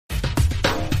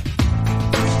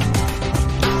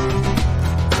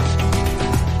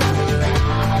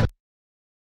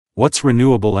What's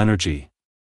renewable energy?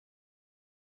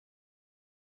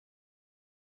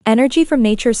 Energy from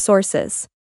nature's sources.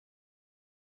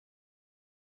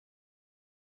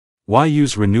 Why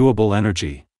use renewable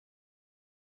energy?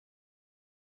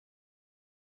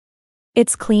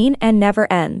 It's clean and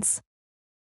never ends.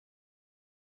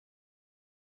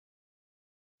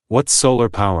 What's solar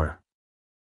power?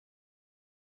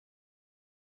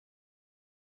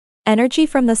 Energy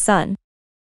from the sun.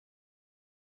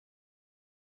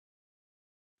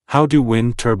 How do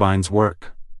wind turbines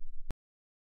work?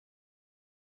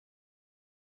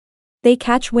 They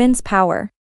catch wind's power.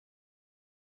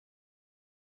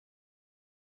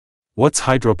 What's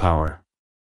hydropower?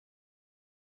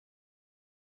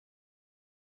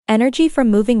 Energy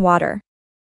from moving water.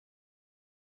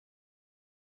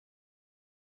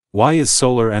 Why is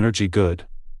solar energy good?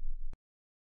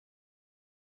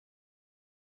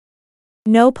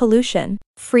 No pollution,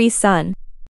 free sun.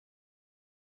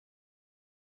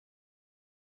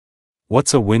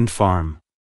 What's a wind farm?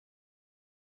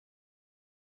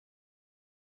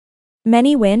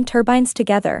 Many wind turbines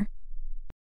together.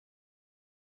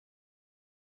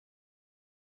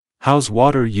 How's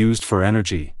water used for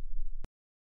energy?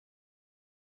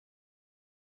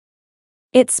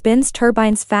 It spins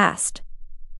turbines fast.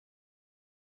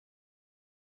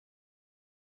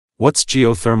 What's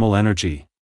geothermal energy?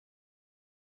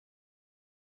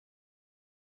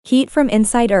 Heat from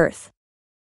inside Earth.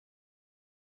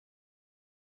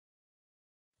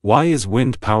 Why is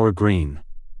wind power green?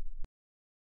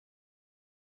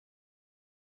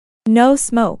 No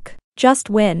smoke,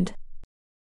 just wind.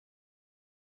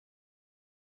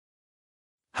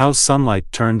 How's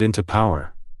sunlight turned into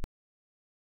power?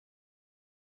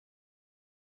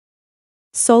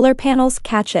 Solar panels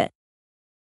catch it.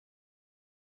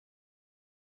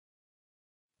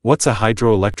 What's a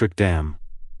hydroelectric dam?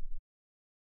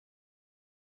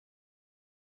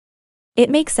 It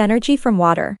makes energy from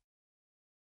water.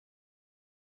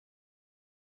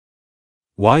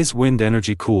 Why's wind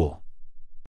energy cool?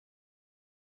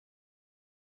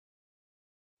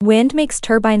 Wind makes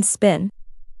turbines spin.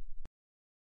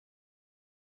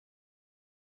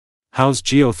 How's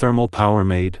geothermal power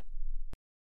made?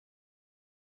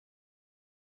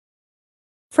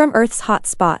 From Earth's hot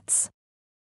spots.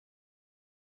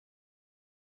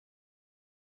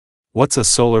 What's a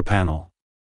solar panel?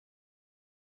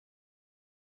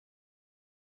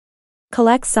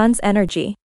 Collects sun's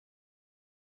energy.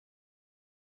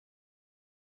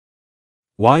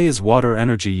 Why is water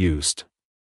energy used?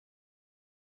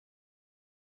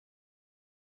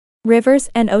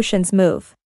 Rivers and oceans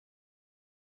move.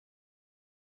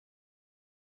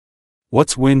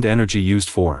 What's wind energy used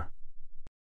for?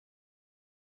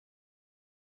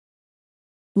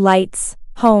 Lights,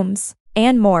 homes,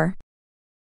 and more.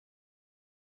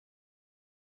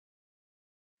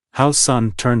 How's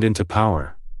sun turned into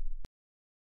power?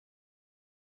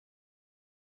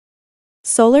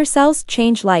 Solar cells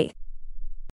change light.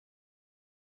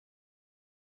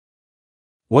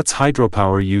 What's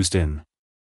hydropower used in?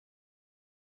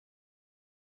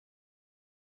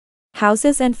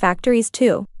 Houses and factories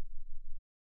too.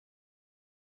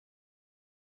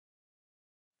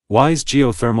 Why's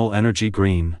geothermal energy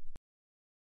green?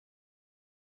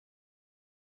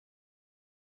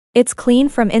 It's clean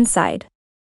from inside.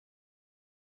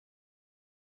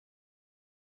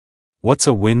 What's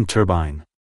a wind turbine?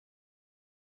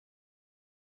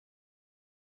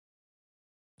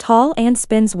 Tall and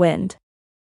spins wind.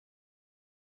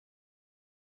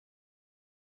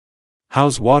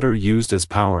 How's water used as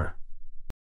power?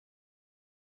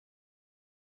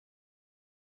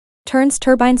 Turns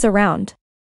turbines around.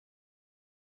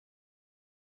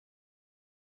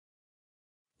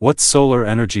 What's solar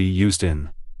energy used in?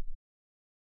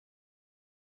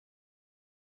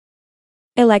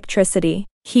 Electricity,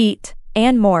 heat,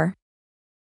 and more.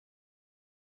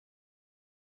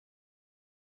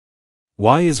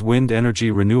 Why is wind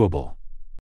energy renewable?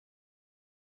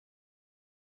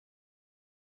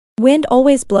 Wind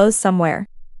always blows somewhere.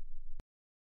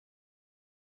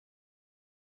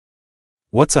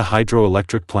 What's a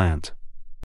hydroelectric plant?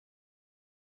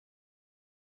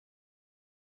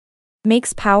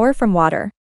 Makes power from water.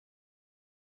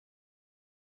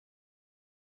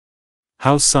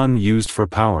 How's sun used for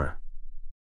power?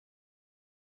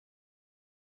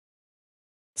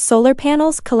 Solar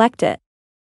panels collect it.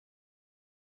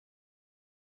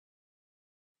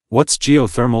 What's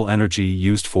geothermal energy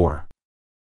used for?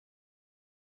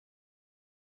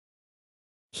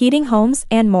 Heating homes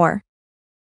and more.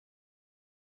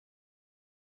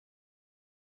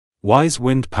 Why's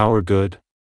wind power good?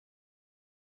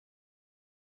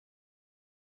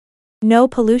 No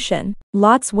pollution.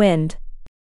 Lots wind.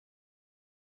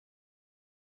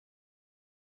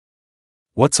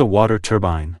 What's a water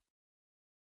turbine?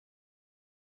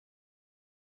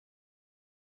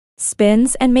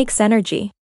 Spins and makes energy.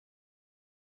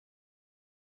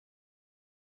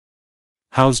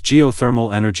 How's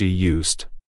geothermal energy used?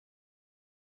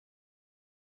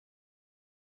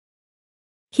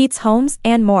 Heats homes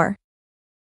and more.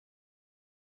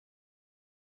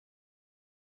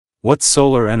 What's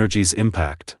solar energy's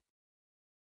impact?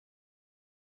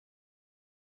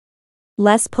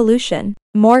 Less pollution.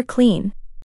 More clean.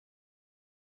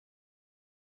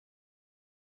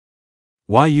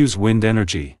 Why use wind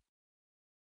energy?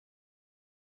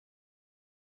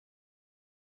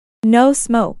 No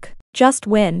smoke. Just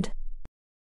wind.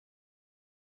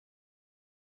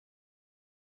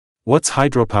 What's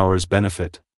hydropower's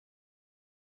benefit?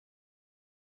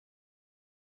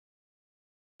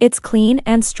 It's clean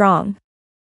and strong.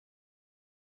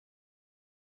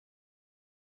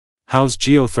 How's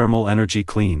geothermal energy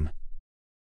clean?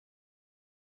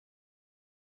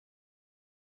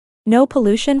 No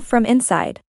pollution from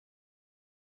inside.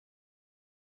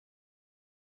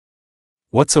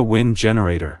 What's a wind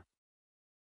generator?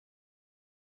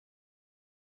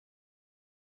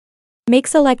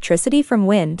 Makes electricity from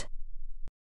wind.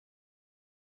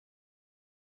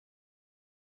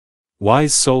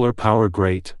 Why's solar power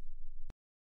great?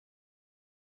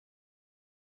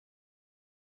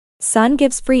 Sun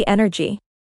gives free energy.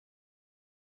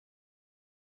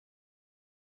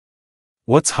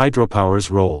 What's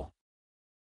hydropower's role?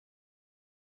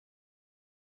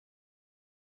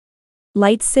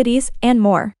 Lights cities and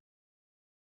more.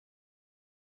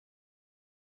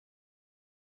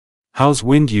 How's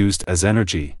wind used as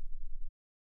energy?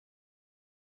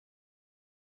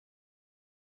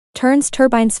 Turns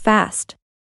turbines fast.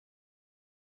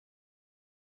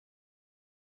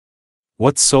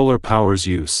 What's solar power's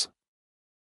use?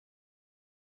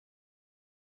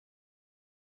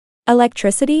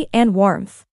 Electricity and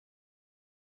warmth.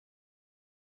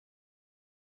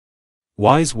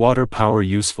 Why's water power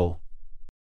useful?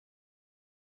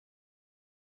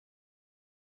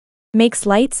 Makes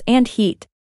lights and heat.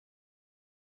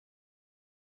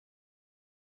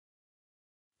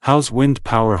 How's wind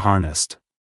power harnessed?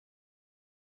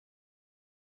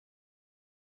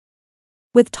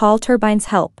 With tall turbines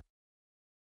help.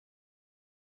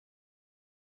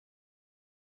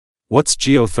 What's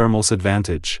geothermal's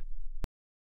advantage?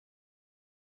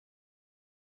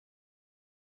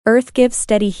 Earth gives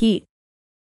steady heat.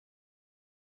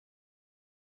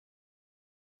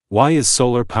 Why is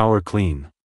solar power clean?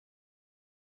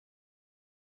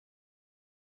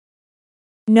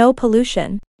 No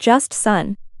pollution. Just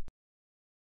sun.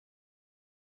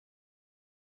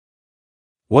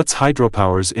 What's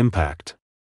hydropower's impact?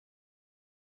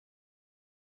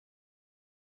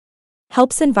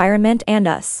 Helps environment and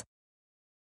us.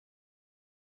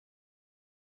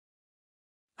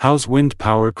 How's wind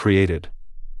power created?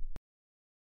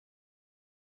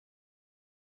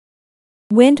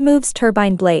 Wind moves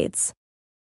turbine blades.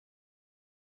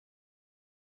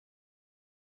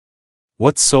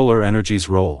 What's solar energy's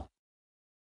role?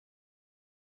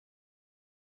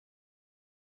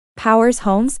 Powers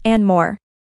homes and more.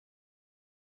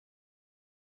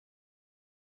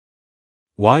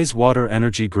 Why's water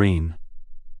energy green?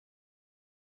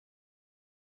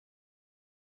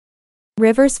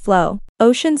 Rivers flow.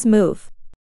 Oceans move.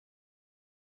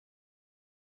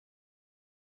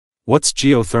 What's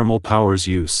geothermal power's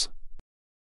use?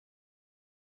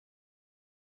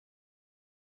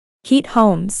 Heat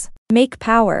homes. Make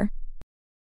power.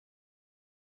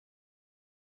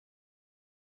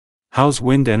 How's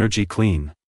wind energy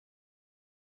clean?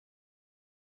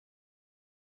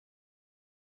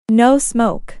 No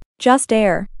smoke. Just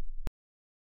air.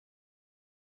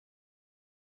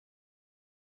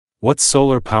 What's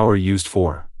solar power used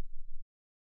for?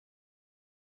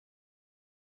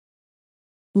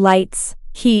 Lights,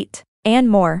 heat, and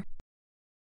more.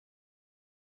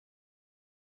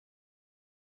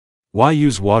 Why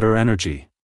use water energy?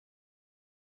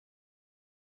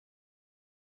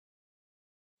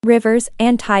 Rivers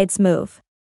and tides move.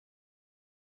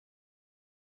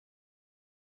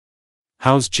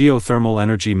 How's geothermal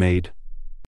energy made?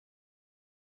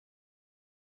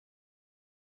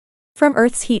 From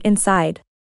Earth's heat inside.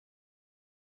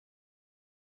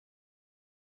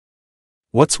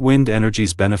 What's wind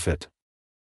energy's benefit?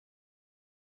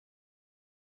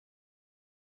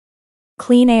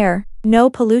 Clean air, no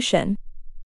pollution.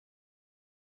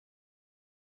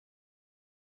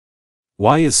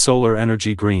 Why is solar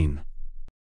energy green?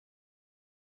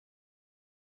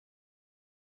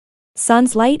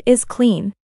 Sun's light is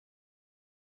clean.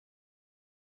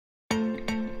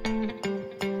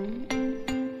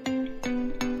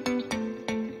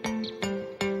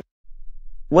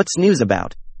 What's news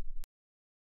about?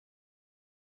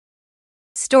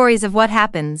 Stories of what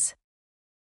happens.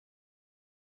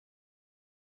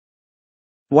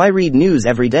 Why read news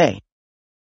every day?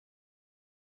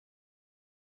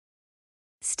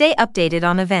 Stay updated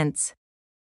on events.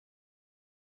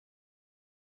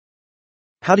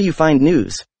 How do you find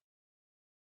news?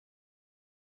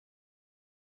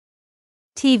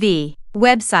 TV,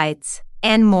 websites,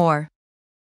 and more.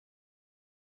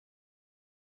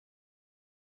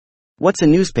 What's a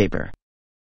newspaper?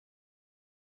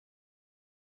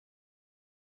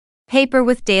 Paper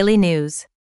with daily news.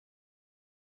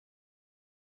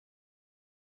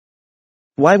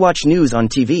 Why watch news on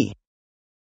TV?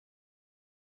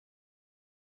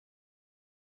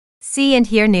 See and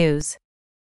hear news.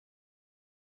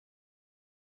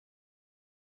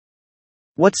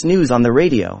 What's news on the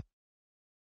radio?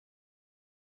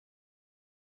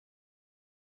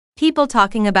 People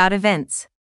talking about events.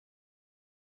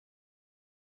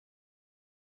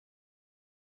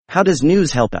 How does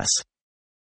news help us?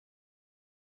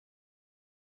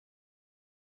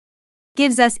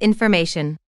 Gives us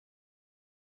information.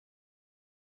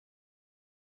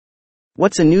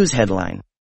 What's a news headline?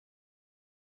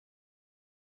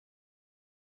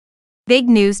 Big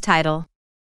news title.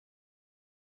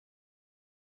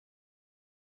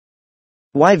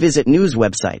 Why visit news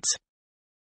websites?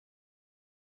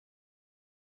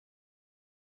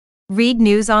 Read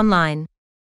news online.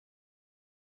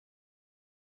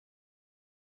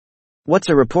 What's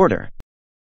a reporter?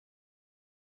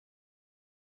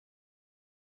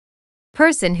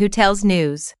 Person who tells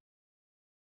news.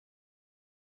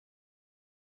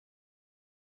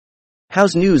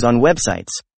 How's news on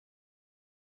websites?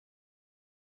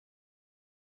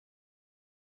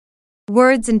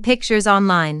 Words and pictures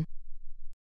online.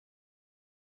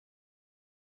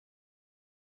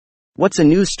 What's a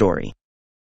news story?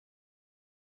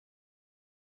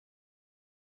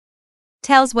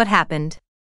 Tells what happened.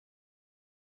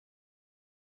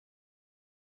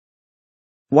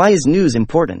 Why is news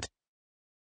important?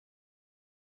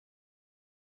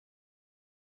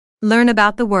 Learn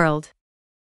about the world.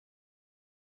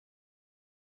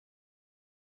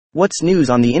 What's news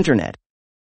on the internet?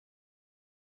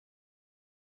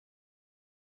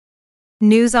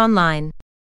 News online.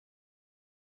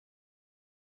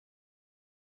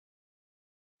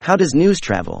 How does news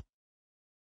travel?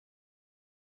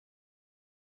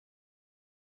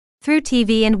 Through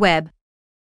TV and web.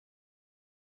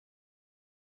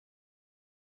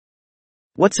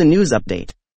 What's a news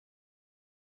update?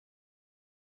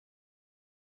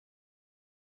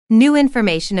 New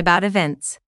information about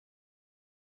events.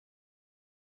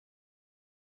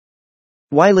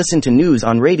 Why listen to news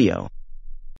on radio?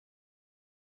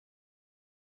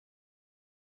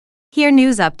 Hear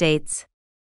news updates.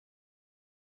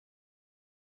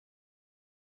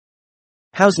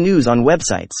 How's news on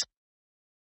websites?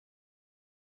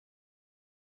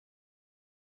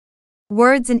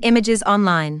 Words and images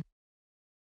online.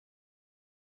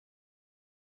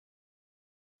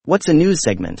 What's a news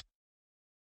segment?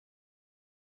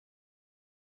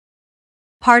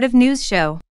 Part of news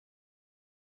show.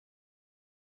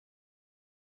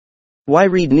 Why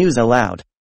read news aloud?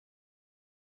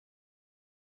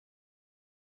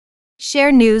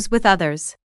 Share news with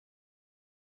others.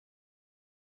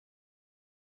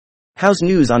 How's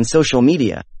news on social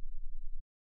media?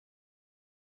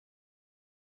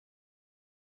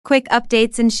 Quick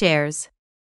updates and shares.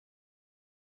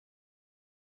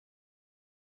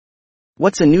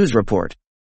 What's a news report?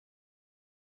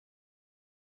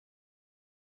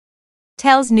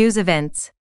 Tells news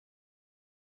events.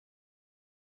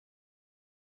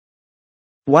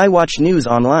 Why watch news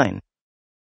online?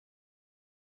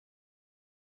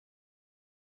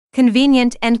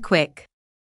 Convenient and quick.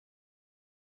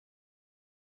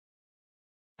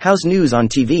 How's news on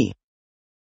TV?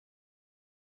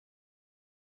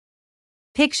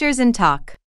 Pictures and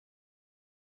talk.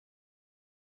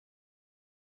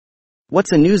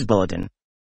 What's a news bulletin?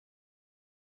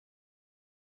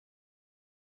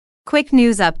 Quick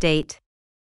news update.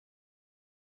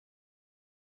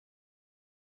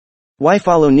 Why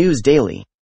follow news daily?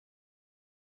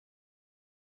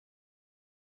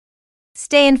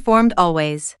 Stay informed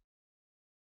always.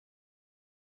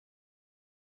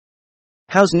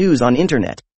 How's news on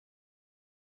internet?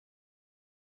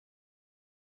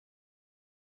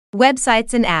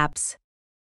 Websites and apps.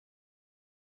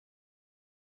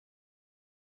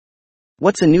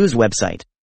 What's a news website?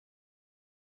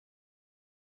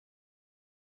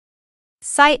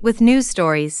 Site with news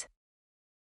stories.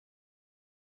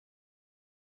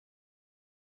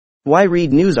 Why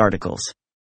read news articles?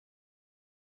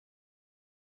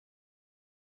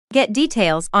 Get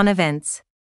details on events.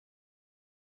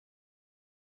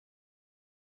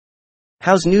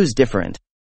 How's news different?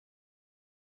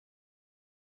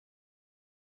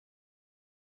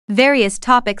 Various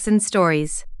topics and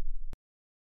stories.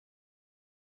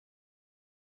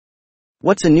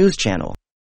 What's a news channel?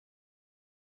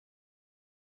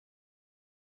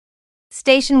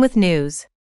 Station with news.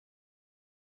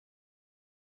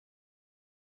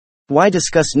 Why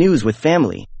discuss news with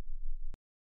family?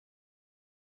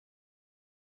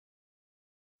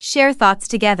 Share thoughts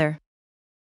together.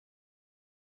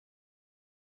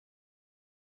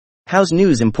 How's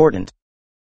news important?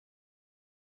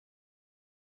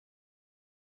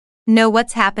 Know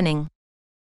what's happening.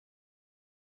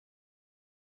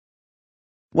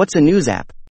 What's a news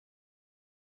app?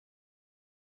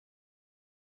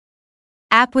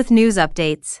 App with news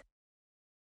updates.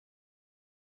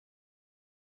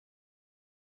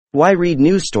 Why read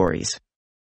news stories?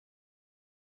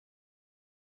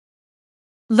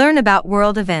 Learn about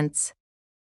world events.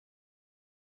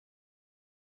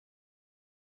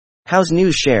 How's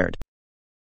news shared?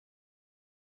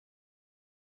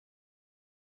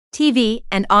 TV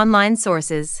and online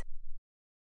sources.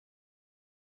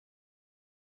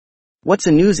 What's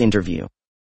a news interview?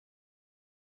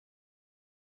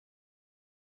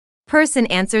 Person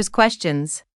answers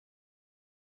questions.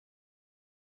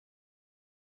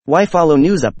 Why follow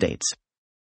news updates?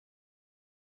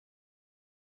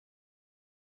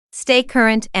 Stay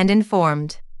current and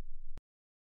informed.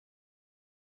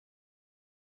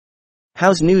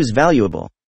 How's news valuable?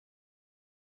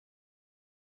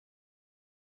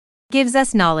 Gives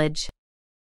us knowledge.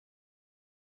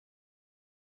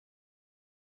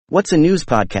 What's a news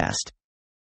podcast?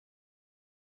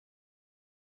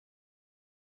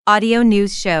 Audio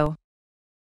news show.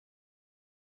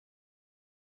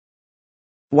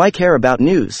 Why care about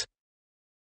news?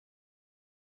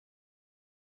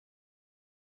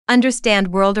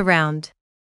 Understand world around.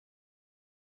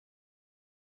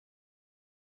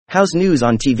 How's news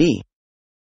on TV?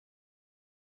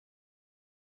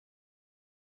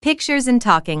 Pictures and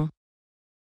talking.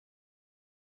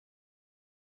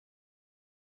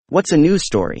 What's a news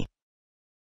story?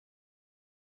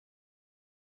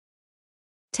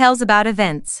 Tells about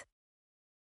events.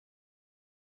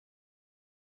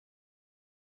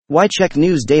 Why check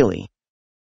news daily?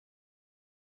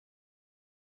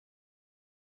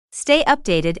 Stay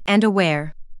updated and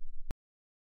aware.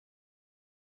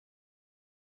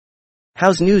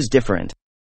 How's news different?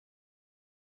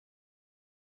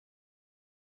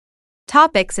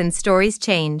 Topics and stories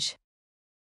change.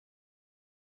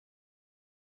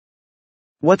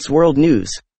 What's world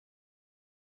news?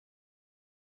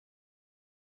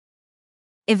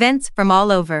 Events from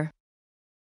all over.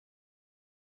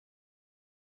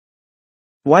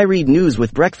 Why read news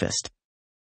with breakfast?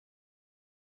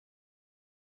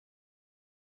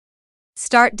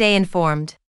 Start day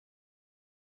informed.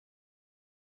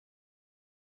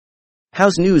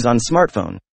 How's news on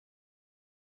smartphone?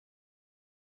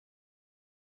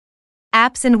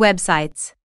 Apps and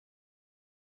websites.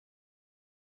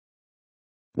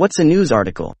 What's a news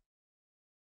article?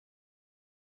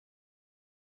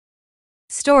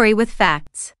 Story with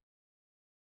facts.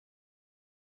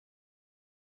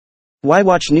 Why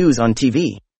watch news on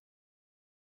TV?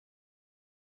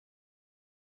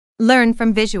 Learn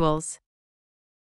from visuals.